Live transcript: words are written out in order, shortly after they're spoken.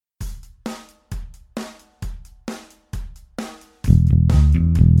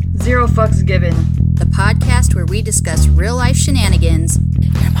Zero fucks given. The podcast where we discuss real-life shenanigans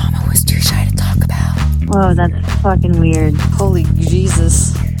your mama was too shy to talk about. Whoa, that's fucking weird. Holy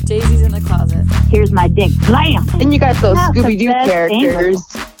Jesus. Daisy's in the closet. Here's my dick. Blam! And you got those Not the Scooby-Doo best characters.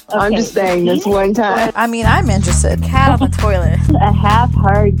 Okay, I'm just saying this one time. I mean, I'm interested. Cat on the toilet. A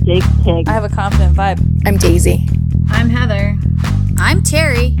half-hard dick pic. I have a confident vibe. I'm Daisy. I'm Heather. I'm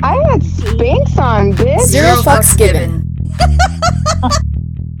Teri. I had Spanx on, bitch. Zero fucks given.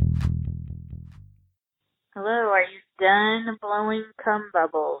 Hello, are you done blowing cum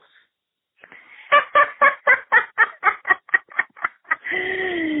bubbles?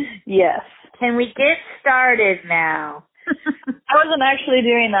 Yes. Can we get started now? I wasn't actually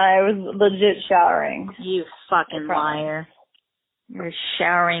doing that. I was legit showering. You fucking liar. You're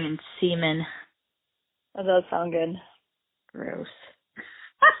showering in semen. That does sound good. Gross.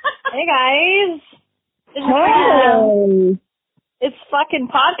 Hey, guys. Hey. It's fucking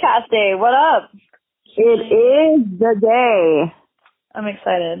podcast day. What up? It is the day. I'm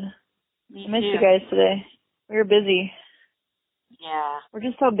excited. Me I missed too. you guys today. We were busy. Yeah, We're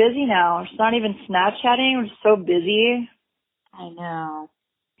just so busy now. It's not even Snapchatting. We're just so busy. I know.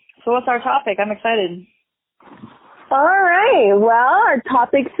 So what's our topic? I'm excited. All right. Well, our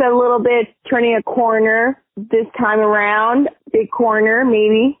topic's a little bit turning a corner this time around. Big corner,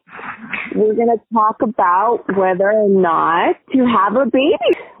 maybe. We're going to talk about whether or not to have a baby.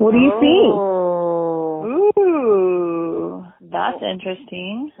 What do you think? Oh. Ooh, that's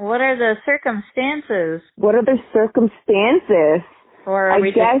interesting. What are the circumstances? What are the circumstances? Or are I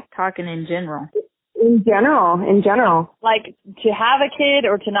we guess- just talking in general? In general. Like, to have a kid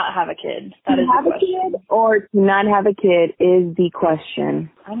or to not have a kid? That To is have the a question. kid or to not have a kid is the question.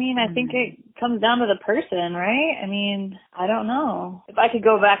 I mean, I think it comes down to the person, right? I mean, I don't know. If I could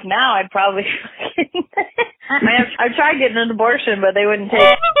go back now, I'd probably... I tried getting an abortion, but they wouldn't take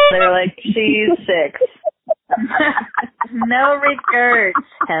it. They were like, she's 6. No regrets,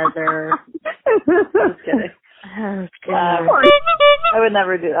 Heather. Just kidding. Oh, God. I would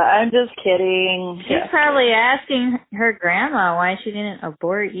never do that. I'm just kidding. She's probably asking her grandma why she didn't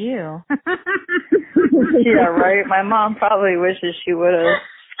abort you. Yeah, right. My mom probably wishes she would have.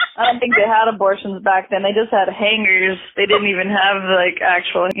 I don't think they had abortions back then. They just had hangers. They didn't even have, like,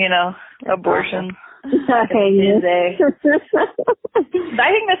 actual, abortion. I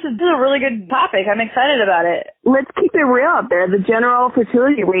think this is a really good topic. I'm excited about it. Let's keep it real out there. The general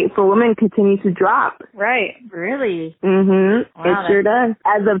fertility rate for women continues to drop. Right. Really? Mm-hmm. Wow, It sure does.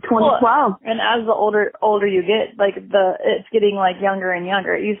 As of 2012. And as the older you get, like it's getting like younger and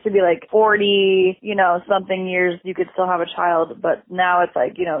younger. It used to be like 40, something years you could still have a child, but now it's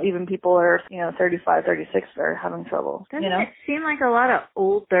like, even people are, 35, 36 are having trouble. Doesn't it seem like a lot of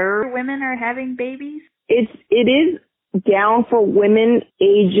older women are having babies? It is down for women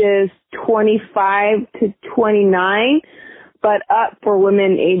ages 25 to 29, but up for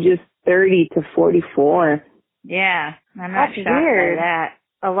women ages 30 to 44. Yeah, I'm not That's shocked weird. by that.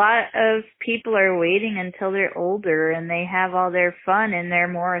 A lot of people are waiting until they're older and they have all their fun and they're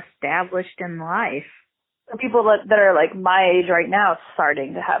more established in life. So people that are like my age right now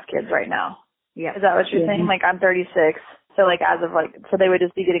starting to have kids right now. Yeah. Is that what you're saying? Like I'm 36. So like so they would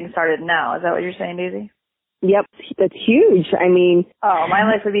just be getting started now. Is that what you're saying, Daisy? Yep, that's huge. I mean, Oh, my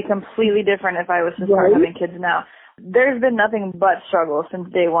life would be completely different if I was to start Right. having kids now. There's been nothing but struggle since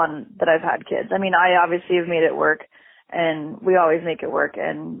day one that I've had kids. I mean, I obviously have made it work, and we always make it work,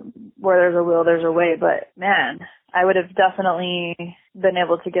 and where there's a will, there's a way. But, man, I would have definitely been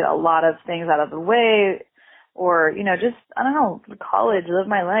able to get a lot of things out of the way or, just, I don't know, college, live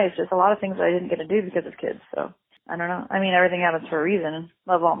my life, just a lot of things that I didn't get to do because of kids. So, I don't know. I mean, everything happens for a reason.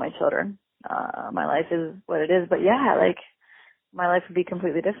 Love all my children. My life is what it is. But yeah, like my life would be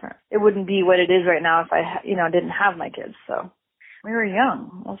completely different. It wouldn't be what it is right now if I, didn't have my kids. So we were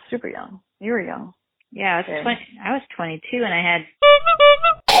young. I was super young. You were young. Yeah, I was 22 and I had...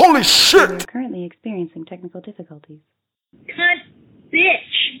 Holy shit! We are currently experiencing technical difficulties. Cunt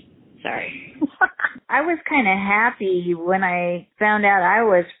bitch! Sorry. I was kind of happy when I found out I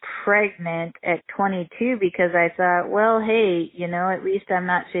was pregnant at 22 because I thought, well, hey, at least I'm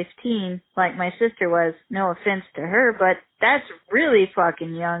not 15 like my sister was. No offense to her, but that's really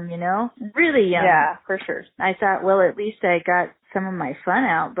fucking young, Really young. Yeah, for sure. I thought, well, at least I got some of my fun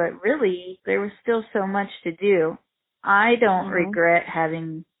out, but really there was still so much to do. I don't regret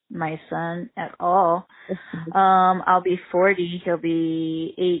having my son at all. I'll be 40, he'll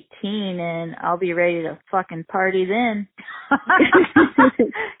be 18, and I'll be ready to fucking party then.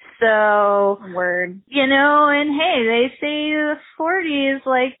 So, Word. you know, and hey, they say the 40 is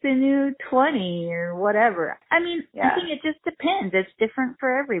like the new 20 or whatever. I mean, I think it just depends. It's different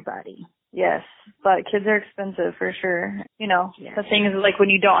for everybody. Yes, but kids are expensive for sure. You know, the thing is like when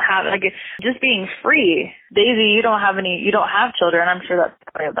you don't have, like, just being free. Daisy, you don't have children. I'm sure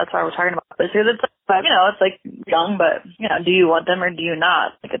that's why we're talking about this. Because it's, you know, it's like young, but, you know, do you want them or do you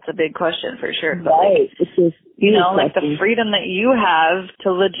not? Like, it's a big question for sure. But, Right. like, you know, like the freedom that you have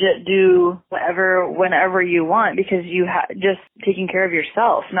to legit do whatever, whenever you want because you just taking care of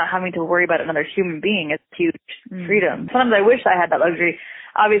yourself, not having to worry about another human being. It's huge freedom. Sometimes I wish I had that luxury.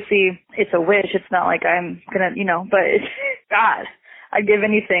 Obviously, it's a wish. It's not like I'm gonna, you know, but it's, God, I'd give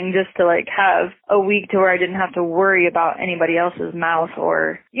anything just to, like, have a week to where I didn't have to worry about anybody else's mouth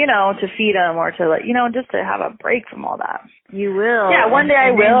or, you know, to feed them or to, like, you know, just to have a break from all that. You will. Yeah, one day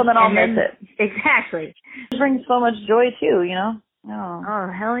I will, and then I'll miss it. Exactly. It brings so much joy, too, you know?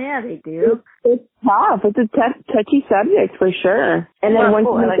 Oh, hell yeah, they do. It's tough. It's a touchy subject for sure. And then once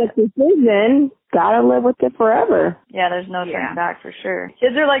you make that decision, gotta live with it forever. Yeah, there's no turning back for sure.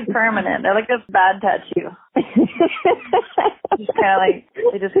 Kids are like permanent. They're like a bad tattoo. Just kind of like,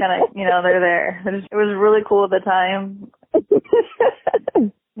 they just kind of, you know, they're there. It was really cool at the time.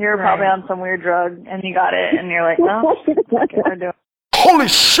 You were probably on some weird drug and you got it and you're like, no, okay, we're doing. Holy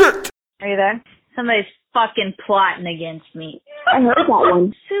shit! Are you there? Somebody's fucking plotting against me. I heard that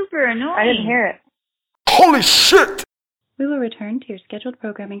one. Super annoying. I didn't hear it. Holy shit! We will return to your scheduled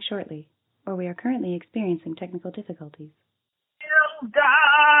programming shortly, or we are currently experiencing technical difficulties.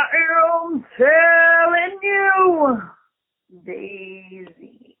 I am telling you,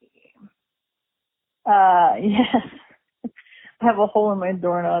 Daisy. Yes. I have a hole in my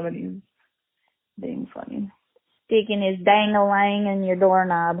doorknob and he's being funny. Sticking his dang-a-lang in your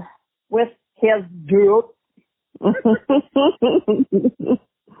doorknob. With his dude.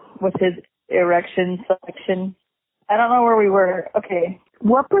 With his erection selection. I don't know where we were. Okay.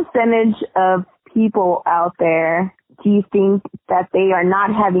 What percentage of people out there do you think that they are not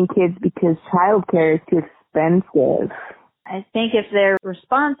having kids because childcare is too expensive? I think if they're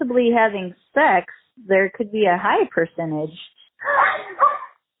responsibly having sex, there could be a high percentage.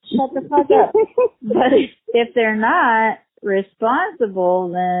 Shut the fuck up. But if they're not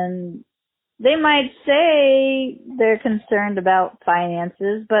responsible, then they might say they're concerned about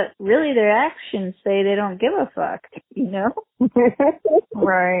finances, but really their actions say they don't give a fuck, you know?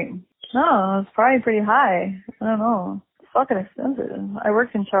 Right. No, it's probably pretty high. I don't know. It's fucking expensive. I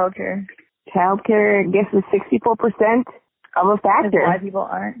worked in childcare. Childcare, I guess, is 64% of a factor. That's why people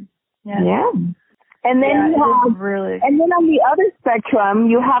aren't. Yeah. And then you have, and then on the other spectrum,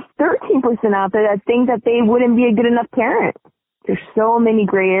 you have 13% out there that think that they wouldn't be a good enough parent. There's so many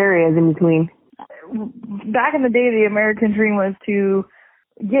gray areas in between. Back in the day, the American dream was to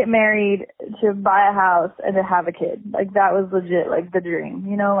get married, to buy a house, and to have a kid. Like, that was legit, like, the dream.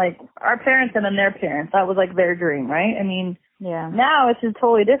 You know, like, our parents and then their parents, that was, like, their dream, right? I mean, now it's just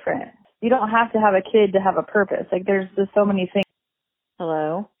totally different. You don't have to have a kid to have a purpose. Like, there's just so many things.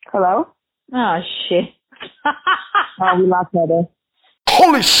 Hello? Hello? Oh, shit. Oh, we lost Heather.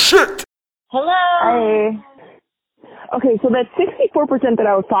 Holy shit! Hello? Hi. Okay, so that 64% that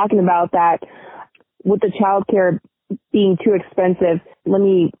I was talking about, that with the child care being too expensive, let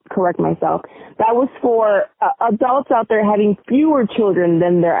me correct myself. That was for adults out there having fewer children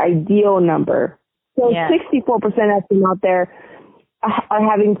than their ideal number. So 64% of them out there are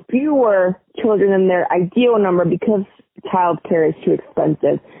having fewer children than their ideal number because child care is too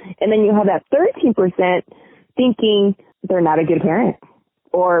expensive. And then you have that 13% thinking they're not a good parent.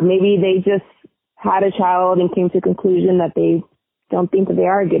 Or maybe they just had a child and came to the conclusion that they don't think that they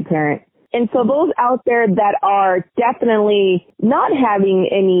are a good parent. And so those out there that are definitely not having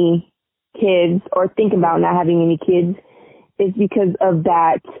any kids or think about not having any kids is because of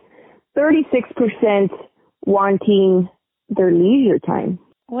that 36% wanting their leisure time.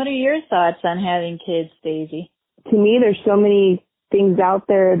 What are your thoughts on having kids, Daisy? To me, there's so many things out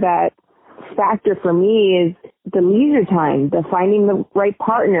there that factor for me is the leisure time, the finding the right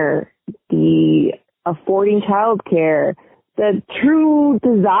partner, the affording childcare, the true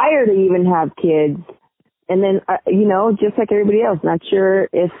desire to even have kids. And then, you know, just like everybody else, not sure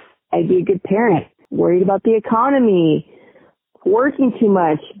if I'd be a good parent, worried about the economy, working too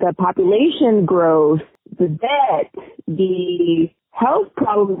much, the population growth, the debt, the health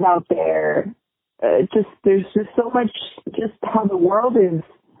problems out there. There's just so much, just how the world is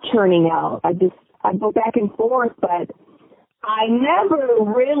churning out. I go back and forth, but I never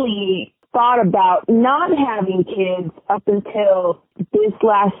really thought about not having kids up until this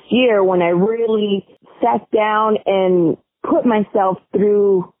last year when I really sat down and put myself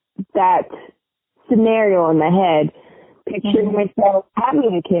through that scenario in my head, picturing myself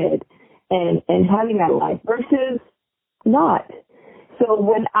having a kid and having that life versus not. So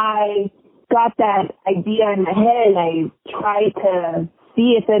when I got that idea in my head and I tried to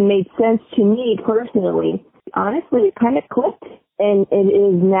see if it made sense to me personally, honestly, it kind of clicked. And it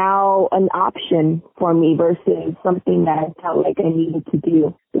is now an option for me versus something that I felt like I needed to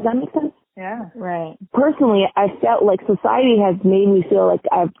do. Does that make sense? Yeah, right. Personally, I felt like society has made me feel like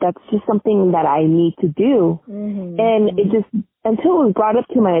that's just something that I need to do. And it just, until it was brought up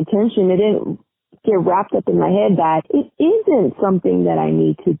to my attention, it didn't get wrapped up in my head that it isn't something that I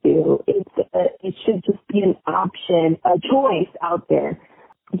need to do. It should just be an option, a choice out there.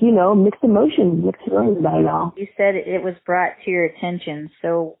 You know, mixed emotions, mixed feelings about it all. You said it was brought to your attention,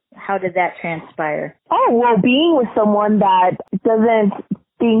 so how did that transpire? Oh, well, being with someone that doesn't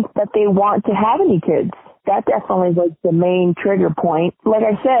think that they want to have any kids. That definitely was the main trigger point. Like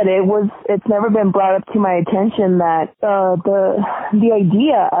I said, it's never been brought up to my attention that the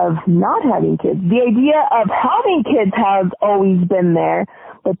idea of not having kids, the idea of having kids has always been there,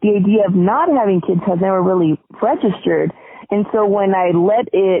 but the idea of not having kids has never really registered. And so when I let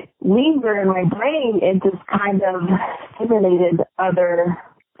it linger in my brain, it just kind of stimulated other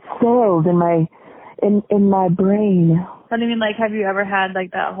cells in my brain. But I mean, like, have you ever had,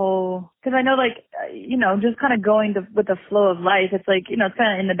 like, that whole, because I know, like, you know, just kind of going with the flow of life, it's like, you know, it's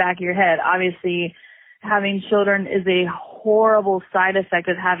kind of in the back of your head. Obviously, having children is a horrible side effect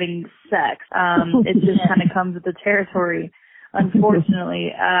of having sex. It just kind of comes with the territory,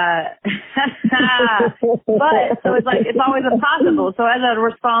 unfortunately. But, so it's like, it's always impossible. So as a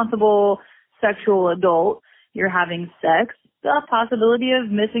responsible sexual adult, you're having sex. The possibility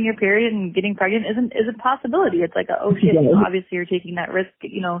of missing your period and getting pregnant is a possibility. It's like, oh shit, obviously you're taking that risk,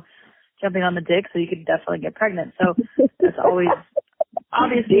 you know, jumping on the dick, so you could definitely get pregnant. So that's always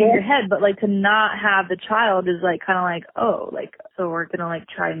obviously in your head, but like to not have the child is like kind of like, oh, like, so we're going to like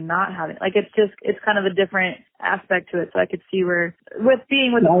try not having, like, it's kind of a different aspect to it. So I could see where with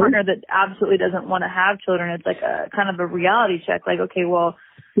being with a partner that absolutely doesn't want to have children, it's like a kind of a reality check. Like, okay, well,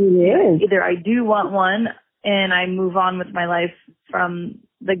 either I do want one, and I move on with my life from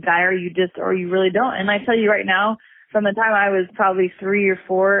the guy, or you really don't. And I tell you right now, from the time I was probably 3 or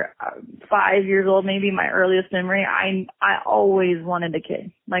 4, 5 years old, maybe my earliest memory, I always wanted a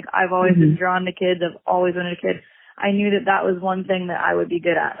kid. Like, I've always been drawn to kids. I've always wanted a kid. I knew that was one thing that I would be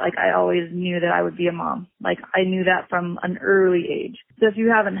good at. Like, I always knew that I would be a mom. Like, I knew that from an early age. So if you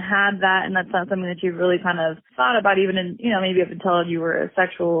haven't had that, and that's not something that you've really kind of thought about even in, you know, maybe up until you were a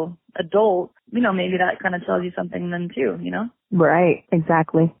sexual adult, you know, maybe that kind of tells you something then too, you know? Right,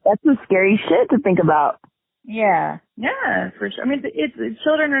 exactly. That's some scary shit to think about. Yeah. Yeah, for sure. I mean, it's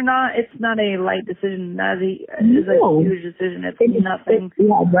children or not, it's not a light decision. It's a huge decision. It's nothing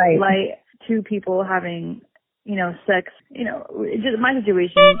light. Two people having, you know, sex, you know, just my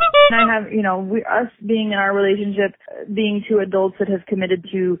situation, and I have, you know, us being in our relationship, being two adults that have committed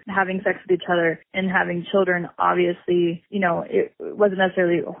to having sex with each other and having children, obviously, you know, it wasn't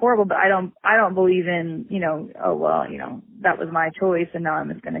necessarily horrible, but I don't believe in, you know, oh, well, you know, that was my choice and now I'm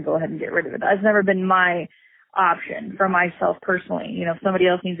just going to go ahead and get rid of it. That's never been my option for myself personally. You know, if somebody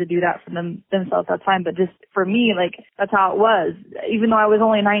else needs to do that for themselves, that's fine. But just for me, like, that's how it was. Even though I was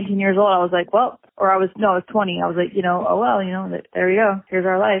only 19 years old, I was like, well, I was 20. I was like, you know, oh, well, you know, there you go. Here's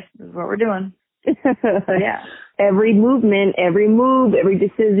our life. This is what we're doing. So, yeah. Every movement, every move, every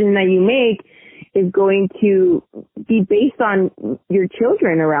decision that you make is going to be based on your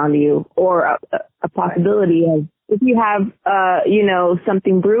children around you, or a possibility of, if you have, you know,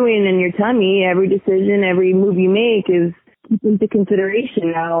 something brewing in your tummy, every decision, every move you make is into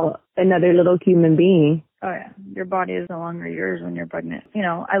consideration now another little human being. Oh yeah, your body is no longer yours when you're pregnant. You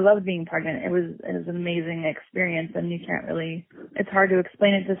know, I loved being pregnant. It was an amazing experience, and you can't really. It's hard to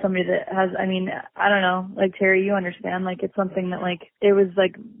explain it to somebody that has. I mean, I don't know. Like Teri, you understand. Like, it's something that, like, it was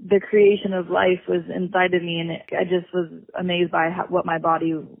like the creation of life was inside of me, and I just was amazed by what my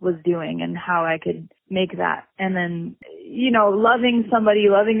body was doing and how I could make that. And then, you know, loving somebody,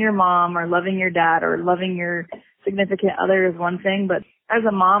 loving your mom or loving your dad or loving your significant other is one thing, but as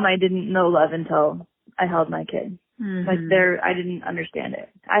a mom, I didn't know love until I held my kid. Like, I didn't understand it.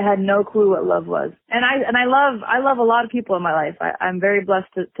 I had no clue what love was. And I love a lot of people in my life. I'm very blessed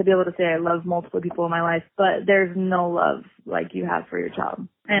to be able to say I love multiple people in my life, but there's no love like you have for your child.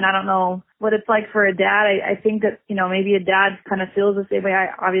 And I don't know what it's like for a dad. I think that, you know, maybe a dad kind of feels the same way. I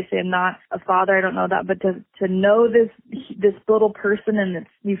obviously am not a father. I don't know that, but to know this little person, and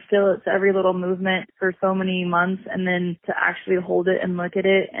you feel its every little movement for so many months, and then to actually hold it and look at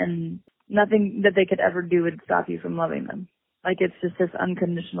it, and nothing that they could ever do would stop you from loving them. Like, it's just this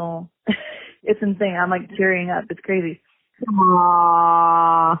unconditional, it's insane. I'm like tearing up. It's crazy.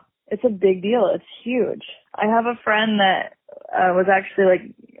 Aww. It's a big deal. It's huge. I have a friend that was actually like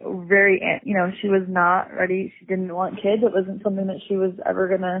very, she was not ready. She didn't want kids. It wasn't something that she was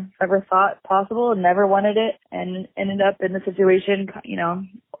ever thought possible, and never wanted it, and ended up in the situation,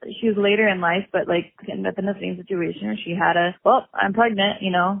 she was later in life, but like ended up in the same situation where she had I'm pregnant,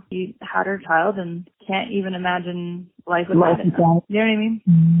 she had her child and can't even imagine life without it. You know what I mean?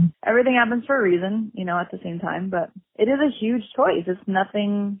 Mm-hmm. Everything happens for a reason, at the same time, but it is a huge choice. It's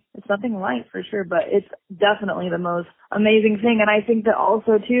nothing light for sure, but it's definitely the most amazing thing. And I think that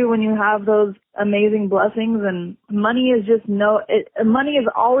also too, when you have those amazing blessings, and money is just money is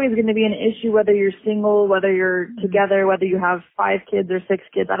always going to be an issue, whether you're single, whether you're together, whether you have 5 kids or 6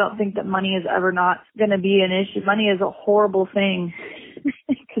 kids. I don't think that money is ever not going to be an issue. Money is a horrible thing.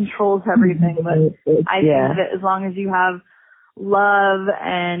 It controls everything, but I think that as long as you have love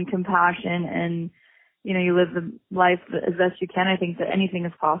and compassion and you live the life as best you can, I think that anything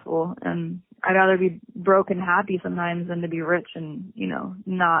is possible. And I'd rather be broke and happy sometimes than to be rich and,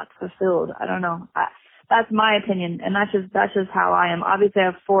 not fulfilled. I don't know. That's my opinion. And that's just how I am. Obviously I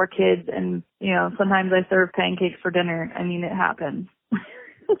have 4 kids and, sometimes I serve pancakes for dinner. I mean, it happens.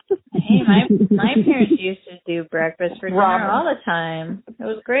 Hey, my parents used to do breakfast for dinner all the time. It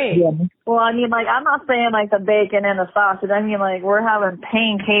was great. Yeah. Well, I mean, like, I'm not saying like the bacon and the sausage. I mean, like, we're having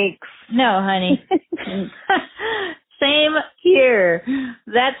pancakes. No, honey. Same here.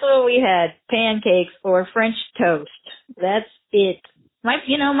 That's what we had. Pancakes or French toast. That's it. My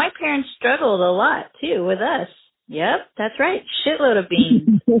parents struggled a lot too with us. Yep, that's right. Shitload of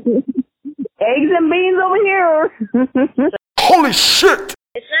beans. Eggs and beans over here. Holy shit!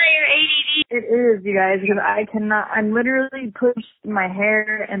 It's not your ADD. It is, you guys, because I'm literally pushing my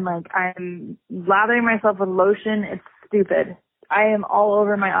hair and like I'm lathering myself with lotion. It's stupid. I am all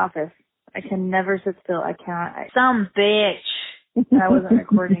over my office. I can never sit still. I cannot. Some bitch. I wasn't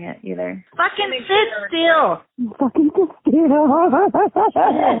recording it either. Fucking sit still. Fucking sit still.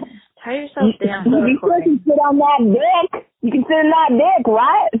 Tie yourself down. You can sit on that dick. You can sit on that dick,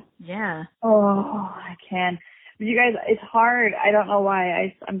 right? Yeah. Oh, I can. But you guys, it's hard. I don't know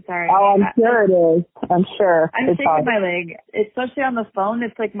why. I'm sorry. Oh, I'm sure it is. I'm sure. I'm shaking my leg. Especially on the phone,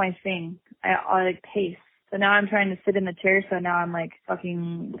 it's like my thing. I like pace. So now I'm trying to sit in the chair, so now I'm like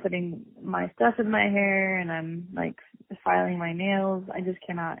fucking putting my stuff in my hair and I'm like filing my nails. I just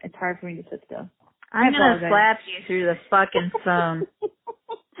cannot. It's hard for me to sit still. I'm going to slap you through the fucking phone.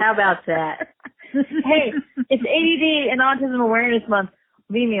 How about that? Hey, it's ADD and Autism Awareness Month.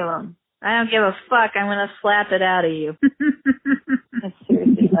 Leave me alone. I don't give a fuck. I'm going to slap it out of you. That's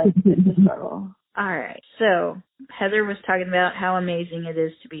seriously like, it's a struggle. All right. So Heather was talking about how amazing it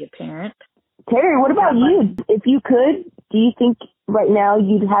is to be a parent. Teri, what about you? If you could, do you think right now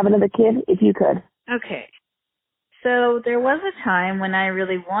you'd have another kid if you could? Okay. So there was a time when I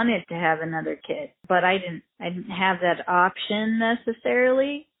really wanted to have another kid, but I didn't have that option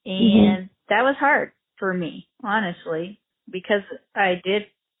necessarily, and that was hard for me, honestly, because I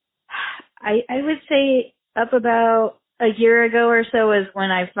would say up about a year ago or so is when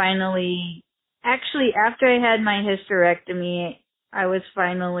I finally, actually after I had my hysterectomy, I was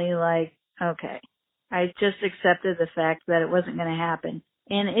finally like, okay, I just accepted the fact that it wasn't going to happen.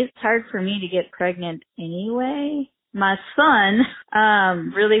 And it's hard for me to get pregnant anyway. My son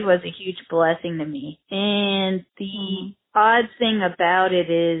really was a huge blessing to me. And the odd thing about it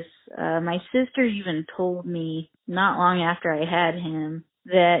is my sister even told me not long after I had him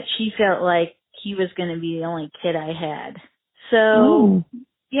that she felt like he was going to be the only kid I had. So,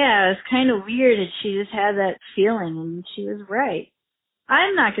 yeah, it was kind of weird that she just had that feeling, and she was right.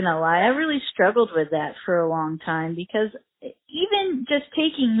 I'm not going to lie, I really struggled with that for a long time because even just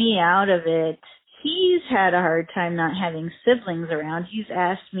taking me out of it, he's had a hard time not having siblings around. He's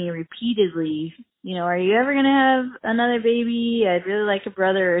asked me repeatedly, are you ever going to have another baby? I'd really like a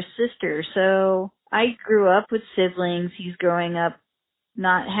brother or a sister. So I grew up with siblings. He's growing up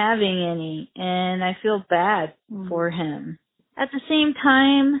not having any, and I feel bad for him. At the same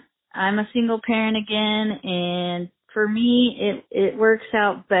time, I'm a single parent again, and for me, it works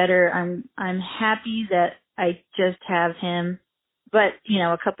out better. I'm happy that I just have him. But,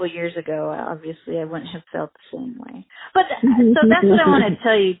 a couple of years ago, obviously, I wouldn't have felt the same way. But so that's what I want to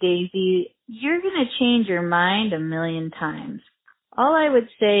tell you, Daisy. You're going to change your mind a million times. All I would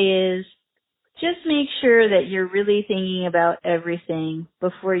say is just make sure that you're really thinking about everything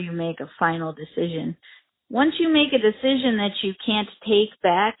before you make a final decision. Once you make a decision that you can't take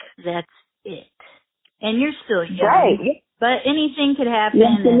back, that's it. And you're still young. Right. But anything could happen.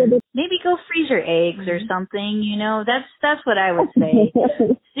 And maybe go freeze your eggs or something, you know. That's what I would say.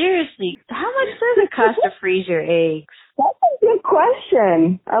 Seriously, how much does it cost to freeze your eggs? That's a good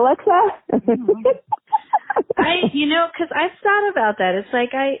question, Alexa. Because I've thought about that. It's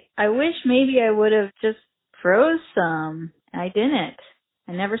like I wish maybe I would have just froze some. I didn't.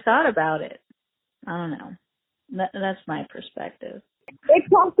 I never thought about it. I don't know. That's my perspective. It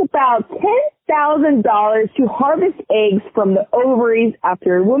costs about $10,000 to harvest eggs from the ovaries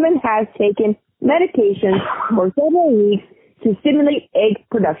after a woman has taken medications for several weeks to stimulate egg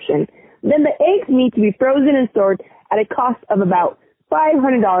production. Then the eggs need to be frozen and stored at a cost of about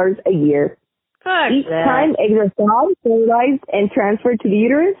 $500 a year. Each time eggs are thawed, sterilized, and transferred to the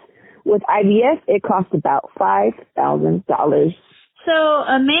uterus. With IVF, it costs about $5,000. So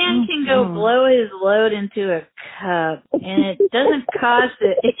a man can go blow his load into a cup, and it doesn't cost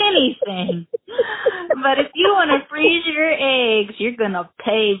it anything. But if you want to freeze your eggs, you're going to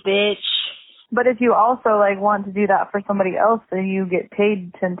pay, bitch. But if you also, want to do that for somebody else, then you get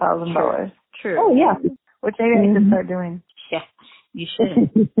paid $10,000. True. Oh, yeah. Which maybe I should start doing. Yeah, you should.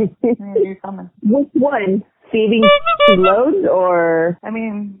 Do something. Which one? Saving loads or? I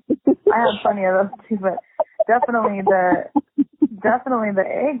mean, I have plenty of those too, but definitely the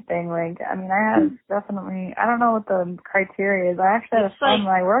egg thing. I don't know what the criteria is. I actually had a friend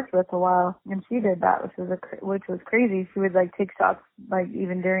that I worked with a while, and she did that, which was crazy. She would take shots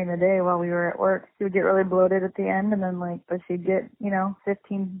even during the day while we were at work. She would get really bloated at the end, and then but she'd get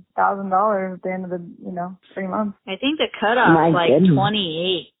 $15,000 at the end of the 3 months. I think the cutoff's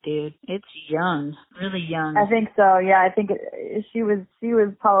 28, dude. It's young, really young. I think so. Yeah, I think she was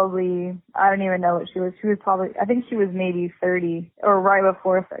probably, I don't even know what she was. She was probably, I think she was maybe 30 or right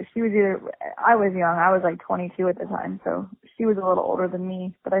before. She was I was young. I was 22 at the time, so she was a little older than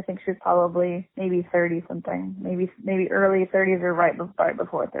me. But I think she was probably maybe 30 something, maybe early 30s or right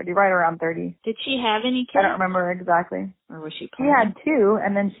before 30, right around 30. Did she have any kids? I don't remember exactly. Or was she? She had 2,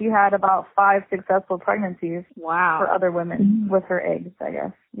 and then she had about 5 successful pregnancies. Wow. For other women with her eggs, I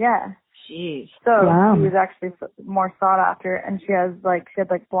guess. Yeah. Jeez. So she was actually more sought after, and she had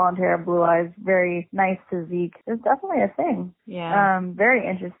blonde hair, blue eyes, very nice physique. It's definitely a thing. Yeah. Very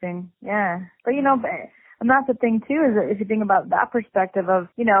interesting. Yeah. But and that's the thing too, is that if you think about that perspective of,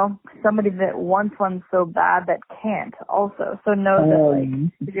 somebody that wants one so bad that can't also. So know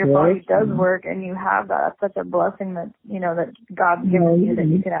that if your body does work and you have that, that's such a blessing that, that God's given you, that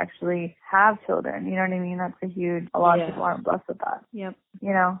you can actually have children. You know what I mean? That's a lot of people aren't blessed with that. Yep.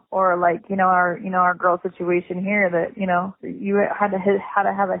 Or our girl situation here that, you had to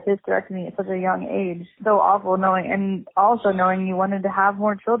have a hysterectomy at such a young age. So awful knowing you wanted to have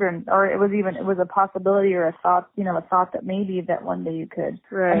more children, or it was a possibility or a thought that maybe that one day you could.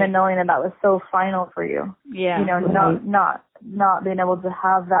 Right. And then knowing that was so final for you. Yeah. Not being able to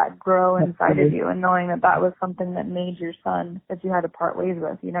have that grow inside of you, and knowing that was something that made your son that you had to part ways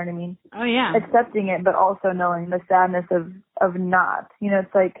with, you know what I mean? Oh yeah. Accepting it, but also knowing the sadness of not,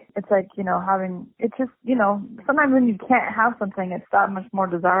 it's like having, it's just, sometimes when you can't have something, it's that much more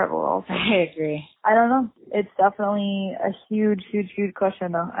desirable also. I agree. I don't know. It's definitely a huge, huge, huge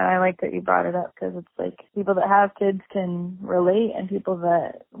question though. And I like that you brought it up, because it's people that have kids can relate, and people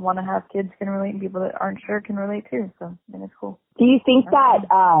that want to have kids can relate, and people that aren't sure can relate too. So I think it's cool. Do you think that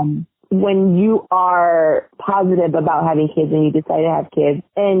when you are positive about having kids and you decide to have kids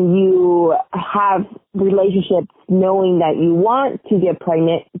and you have relationships knowing that you want to get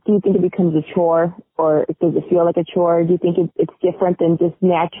pregnant, do you think it becomes a chore, or does it feel like a chore? Do you think it's different than just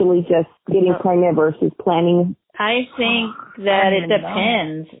naturally just getting pregnant versus planning? I think that it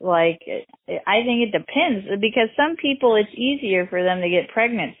depends. I think it depends, because some people it's easier for them to get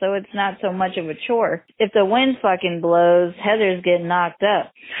pregnant, so it's not so much of a chore. If the wind fucking blows, Heather's getting knocked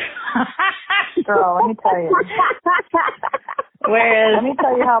up. Girl, let me tell you. Let me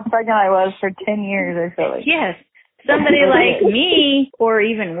tell you how pregnant I was for 10 years, I feel like. Yes. Somebody like me, or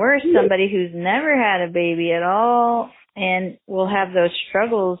even worse, somebody who's never had a baby at all and will have those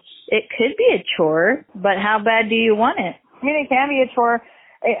struggles, it could be a chore, but how bad do you want it? I mean, it can be a chore.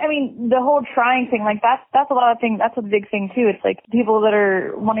 I mean, the whole trying thing, that's a lot of things. That's a big thing too. It's people that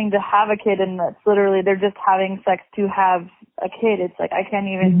are wanting to have a kid, and that's literally, they're just having sex to have a kid. It's I can't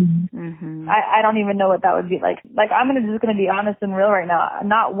even, I don't even know what that would be like. I'm just gonna be honest and real right now.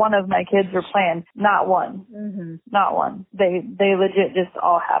 Not one of my kids were planned. Not one. Not one. They legit just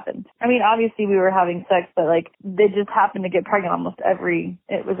all happened. I mean, obviously we were having sex, but they just happened to get pregnant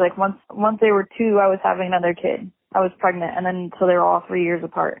it was once they were 2, I was having another kid. I was pregnant, and then until they were all 3 years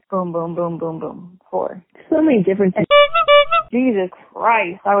apart. Boom, boom, boom, boom, boom. 4. So many different things. Jesus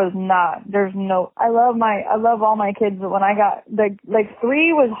Christ, I was not. I love all my kids, but when I got, like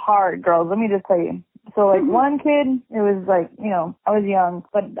 3 was hard, girls, let me just tell you. So, like, 1 kid, it was like, I was young,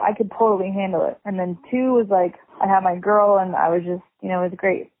 but I could totally handle it. And then 2 was like, I had my girl, and I was just, it was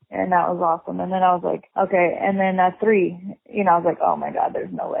great. And that was awesome. And then I was like, okay. And then 3, I was like, oh my God,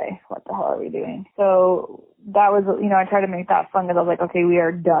 there's no way. What the hell are we doing? So that was, I tried to make that fun because I was like, okay, we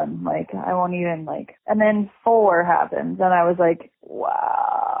are done. Like, I won't even and then 4 happens. And I was like,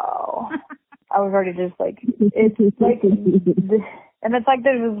 wow. I was already just like, it's like, and it's like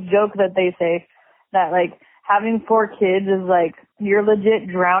there's this joke that they say that like having 4 kids is like, you're legit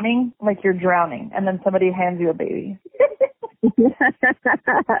drowning, like you're drowning. And then somebody hands you a baby.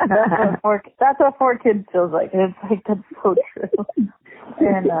 That's what 4 kids feels like. It's like, that's so true.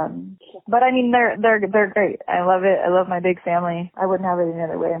 And but I mean they're great. I love it. I love my big family. I wouldn't have it any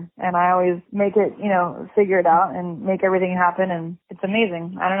other way. And I always make it, figure it out and make everything happen, and it's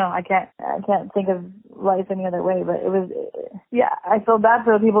amazing. I don't know. I can't think of life any other way, but it was I feel bad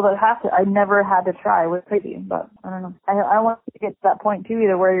for the people that have to. I never had to try. It was crazy, but I don't know. I want to get to that point too,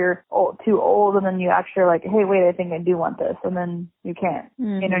 either where you're too old and then you actually are like, hey, wait, I think I do want this, and then you can't.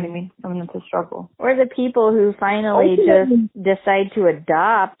 Mm-hmm. You know what I mean? I mean, it's a struggle. Or the people who finally just decide to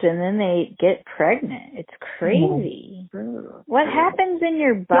adopt and then they get pregnant. It's crazy. Mm-hmm. What happens in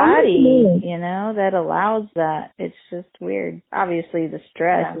your body, that allows that? It's just weird. Obviously, the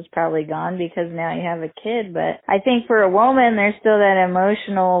stress is probably gone because now you have a kid, but I think for a woman, there's still that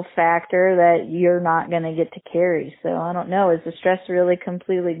emotional factor that you're not going to get to carry. So I don't know. Is the stress really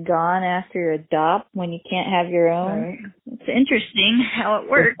completely gone after you adopt when you can't have your own? Right. It's interesting how it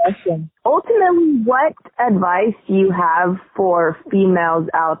works. Ultimately, what advice do you have for females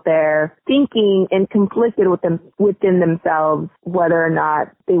out there thinking and conflicted within themselves whether or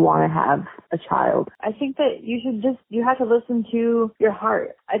not they want to have a child? I think that you have to listen to your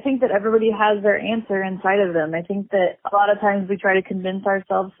heart. I think that everybody has their answer inside of them. I think that a lot of times we try to convince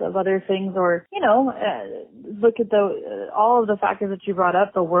ourselves of other things or, look at all of the factors that you brought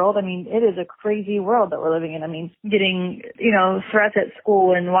up, the world. I mean, it is a crazy world that we're living in. I mean, getting, threats at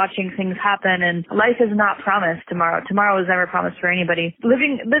school and watching things happen, and life is not promised tomorrow. Tomorrow is never promised for anybody.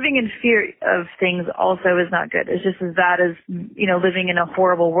 Living in fear of things also is not good. It's just as bad as, living in a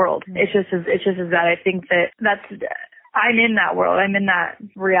horrible world. It's just as bad. I think I'm in that world. I'm in that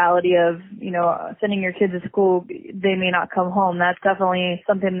reality of, sending your kids to school, they may not come home. That's definitely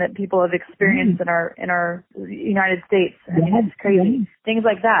something that people have experienced in our United States. I mean, it's crazy. Things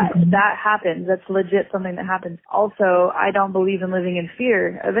like that. That happens. That's legit something that happens. Also, I don't believe in living in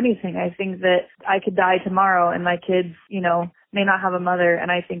fear of anything. I think that I could die tomorrow and my kids, may not have a mother, and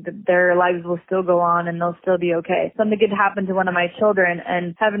I think that their lives will still go on and they'll still be okay. Something could happen to one of my children,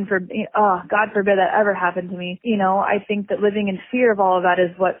 and God forbid that ever happened to me. I think that living in fear of all of that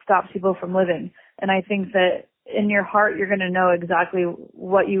is what stops people from living. And I think that in your heart, you're going to know exactly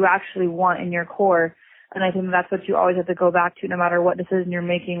what you actually want in your core. And I think that's what you always have to go back to no matter what decision you're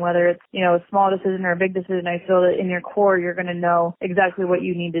making, whether it's, a small decision or a big decision. I feel that in your core, you're going to know exactly what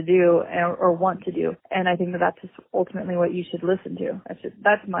you need to do or want to do. And I think that that's just ultimately what you should listen to.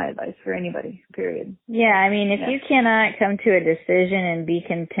 That's my advice for anybody, period. Yeah, I mean, if you cannot come to a decision and be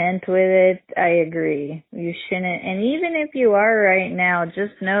content with it, I agree. You shouldn't. And even if you are right now,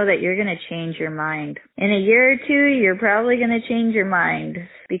 just know that you're going to change your mind. In a year or 2, you're probably going to change your mind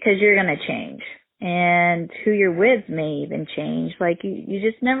because you're going to change. And who you're with may even change. Like, you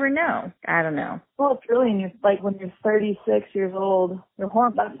just never know. I don't know. Well, it's really, when you're 36 years old, your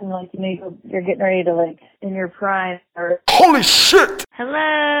hormones, you're getting ready to, in your prime. Holy shit!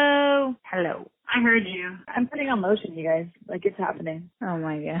 Hello. I heard you. I'm putting on lotion, you guys. It's happening. Oh,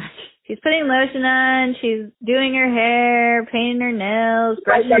 my gosh. She's putting lotion on. She's doing her hair, painting her nails,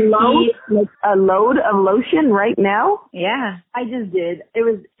 brushing her teeth. A load of lotion right now? Yeah. I just did. It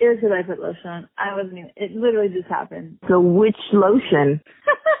was because I put lotion on. It literally just happened. So which lotion?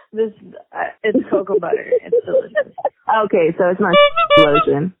 It's cocoa butter. It's delicious. Okay, so it's not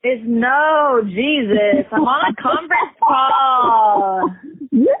lotion. No, Jesus. I'm on a conference call.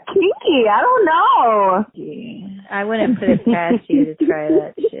 You're kinky. I don't know. I wouldn't put it past you to try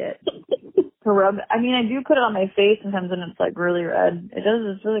that shit. To rub. I do put it on my face sometimes and it's really red.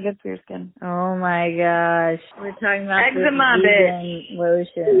 It's really good for your skin. Oh my gosh. We're talking about eczema, bitch.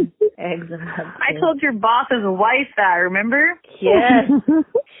 Lotion. Eczema. I told your boss's wife that, remember? Yes.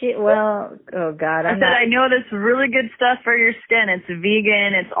 Oh God. I know this really good stuff for your skin. It's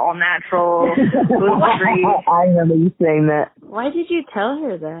vegan. It's all natural. Gluten-free. I remember you saying that. Why did you tell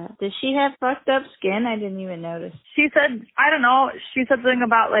her that? Does she have fucked up skin? I didn't even notice. She said, I don't know. She said something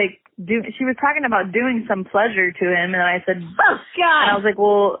about she was talking about doing some pleasure to him, and I said, oh God. And I was like,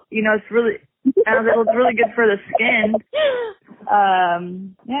 well, it's really, it's really good for the skin.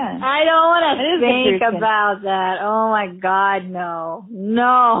 Yeah. I don't want to think about that. Oh my God, no.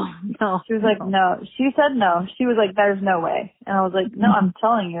 She was like, no. She said no. She was like, there's no way. And I was like, no, I'm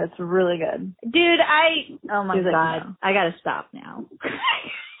telling you, it's really good. Dude, oh my God. Like, no. I gotta stop now.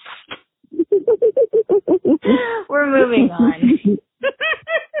 We're moving on.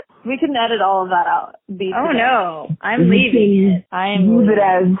 We can edit all of that out. No. I'm leaving it. Leave it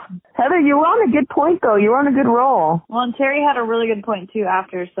as. Heather, you were on a good point, though. You were on a good roll. Well, and Teri had a really good point, too,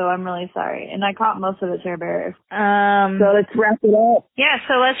 after, so I'm really sorry. And I caught most of it, Teri Bear. So let's wrap it up. Yeah,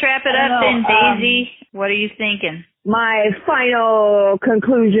 so let's wrap it up then, Daisy. What are you thinking? My final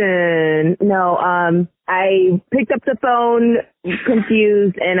conclusion. No, I picked up the phone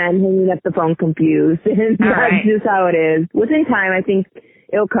confused, and I'm hanging up the phone confused. And that's just how it is. Within time, I think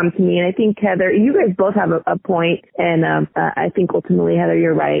it'll come to me. And I think, Heather, you guys both have a point. And I think ultimately, Heather,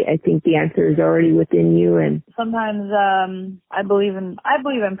 you're right. I think the answer is already within you. And sometimes I believe in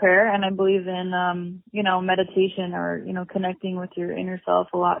prayer, and I believe in meditation, or connecting with your inner self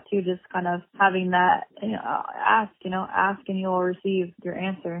a lot too. Just kind of having that ask and you'll receive your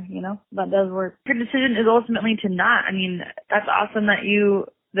answer. That does work. Your decision is ultimately to not. I mean, that's awesome that you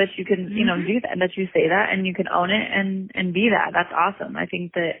can, do that, that you say that and you can own it and be that. That's awesome. I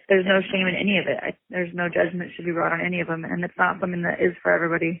think that there's no shame in any of it. There's no judgment should be brought on any of them, and it's not something that is for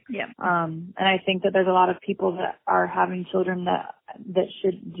everybody. Yeah. And I think that there's a lot of people that are having children that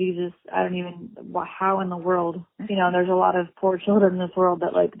should, Jesus, how in the world, there's a lot of poor children in this world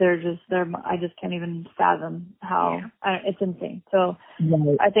that I just can't even fathom how, it's insane. So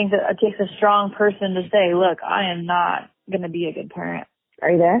I think that it takes a strong person to say, look, I am not going to be a good parent. Are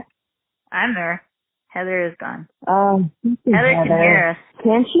you there? I'm there. Heather is gone. Heather can hear us.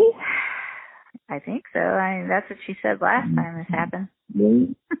 Can she? I think so. That's what she said last time this happened.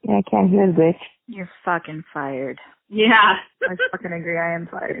 Yeah, I can't hear the bitch. You're fucking fired. Yeah. I fucking agree. I am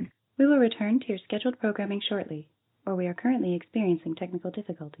fired. We will return to your scheduled programming shortly, or we are currently experiencing technical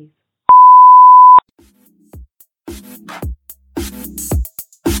difficulties.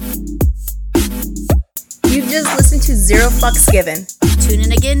 You've just listened to Zero Fucks Given. Tune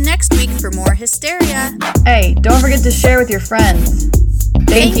in again next week for more hysteria. Hey, don't forget to share with your friends.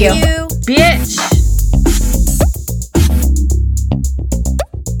 Thank you. you. Bitch!